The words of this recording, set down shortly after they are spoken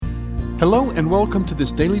Hello and welcome to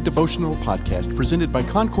this daily devotional podcast presented by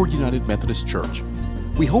Concord United Methodist Church.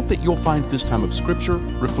 We hope that you'll find this time of scripture,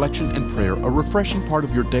 reflection, and prayer a refreshing part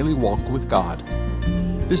of your daily walk with God.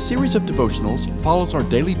 This series of devotionals follows our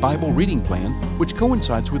daily Bible reading plan, which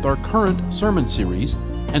coincides with our current sermon series,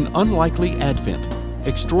 An Unlikely Advent,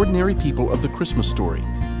 Extraordinary People of the Christmas Story.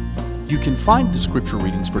 You can find the scripture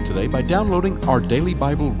readings for today by downloading our daily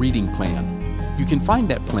Bible reading plan. You can find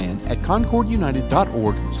that plan at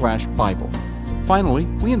concordunited.org/Bible. Finally,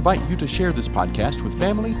 we invite you to share this podcast with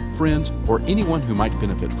family, friends, or anyone who might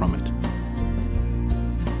benefit from it.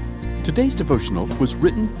 Today's devotional was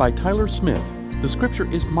written by Tyler Smith. The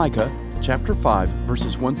scripture is Micah chapter 5,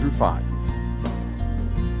 verses 1 through 5.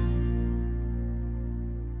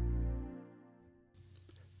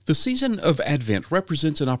 The season of Advent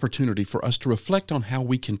represents an opportunity for us to reflect on how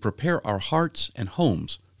we can prepare our hearts and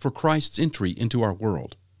homes for Christ's entry into our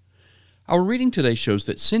world. Our reading today shows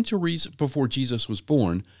that centuries before Jesus was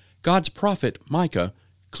born, God's prophet Micah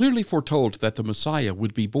clearly foretold that the Messiah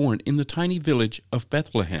would be born in the tiny village of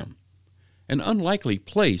Bethlehem, an unlikely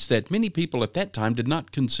place that many people at that time did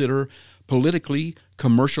not consider politically,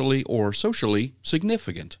 commercially, or socially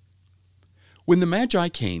significant. When the Magi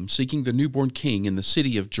came seeking the newborn king in the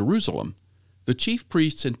city of Jerusalem, the chief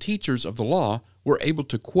priests and teachers of the law were able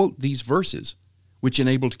to quote these verses, which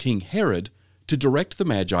enabled King Herod to direct the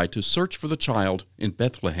Magi to search for the child in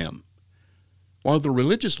Bethlehem. While the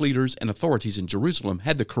religious leaders and authorities in Jerusalem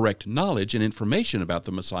had the correct knowledge and information about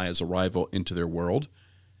the Messiah's arrival into their world,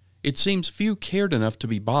 it seems few cared enough to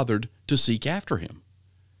be bothered to seek after him.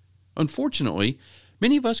 Unfortunately,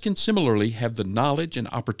 many of us can similarly have the knowledge and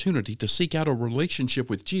opportunity to seek out a relationship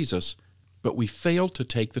with Jesus, but we fail to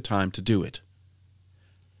take the time to do it.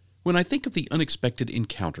 When I think of the unexpected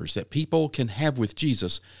encounters that people can have with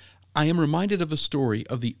Jesus, I am reminded of the story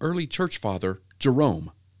of the early church father,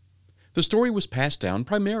 Jerome. The story was passed down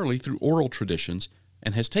primarily through oral traditions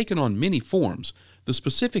and has taken on many forms, the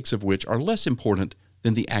specifics of which are less important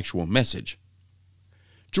than the actual message.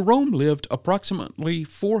 Jerome lived approximately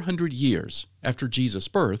 400 years after Jesus'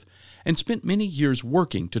 birth and spent many years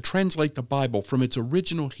working to translate the Bible from its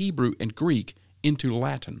original Hebrew and Greek into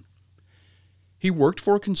Latin. He worked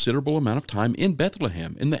for a considerable amount of time in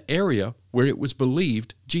Bethlehem, in the area where it was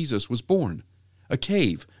believed Jesus was born, a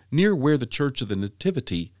cave near where the Church of the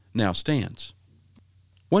Nativity now stands.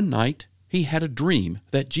 One night, he had a dream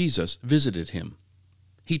that Jesus visited him.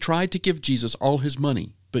 He tried to give Jesus all his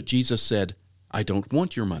money, but Jesus said, "I don't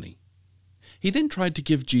want your money." He then tried to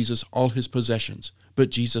give Jesus all his possessions, but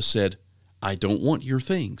Jesus said, "I don't want your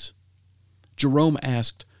things." Jerome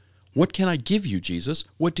asked, "What can I give you, Jesus?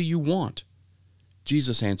 What do you want?"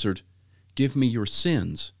 Jesus answered, "Give me your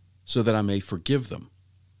sins so that I may forgive them."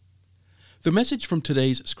 The message from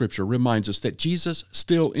today's scripture reminds us that Jesus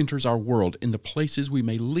still enters our world in the places we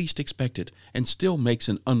may least expect it and still makes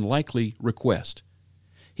an unlikely request.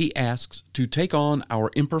 He asks to take on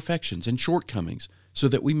our imperfections and shortcomings so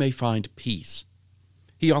that we may find peace.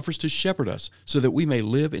 He offers to shepherd us so that we may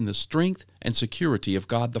live in the strength and security of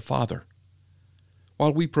God the Father.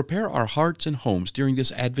 While we prepare our hearts and homes during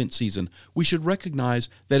this Advent season, we should recognize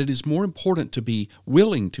that it is more important to be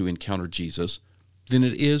willing to encounter Jesus than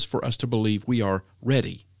it is for us to believe we are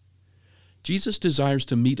ready. Jesus desires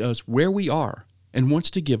to meet us where we are and wants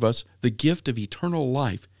to give us the gift of eternal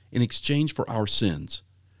life in exchange for our sins.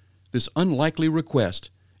 This unlikely request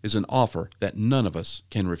is an offer that none of us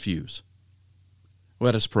can refuse.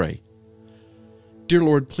 Let us pray. Dear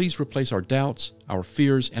Lord, please replace our doubts, our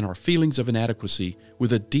fears, and our feelings of inadequacy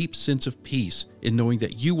with a deep sense of peace in knowing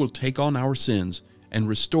that you will take on our sins and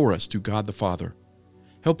restore us to God the Father.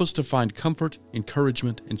 Help us to find comfort,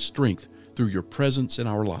 encouragement, and strength through your presence in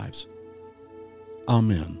our lives.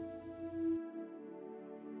 Amen.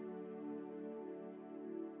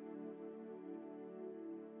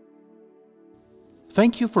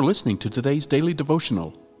 Thank you for listening to today's daily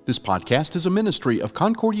devotional. This podcast is a ministry of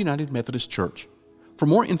Concord United Methodist Church. For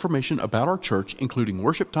more information about our church, including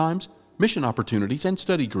worship times, mission opportunities, and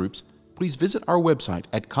study groups, please visit our website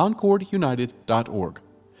at concordunited.org.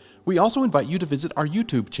 We also invite you to visit our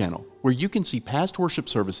YouTube channel, where you can see past worship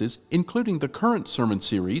services, including the current sermon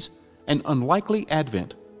series, An Unlikely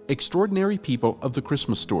Advent, Extraordinary People of the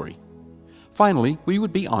Christmas Story. Finally, we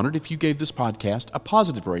would be honored if you gave this podcast a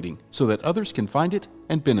positive rating so that others can find it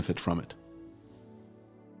and benefit from it.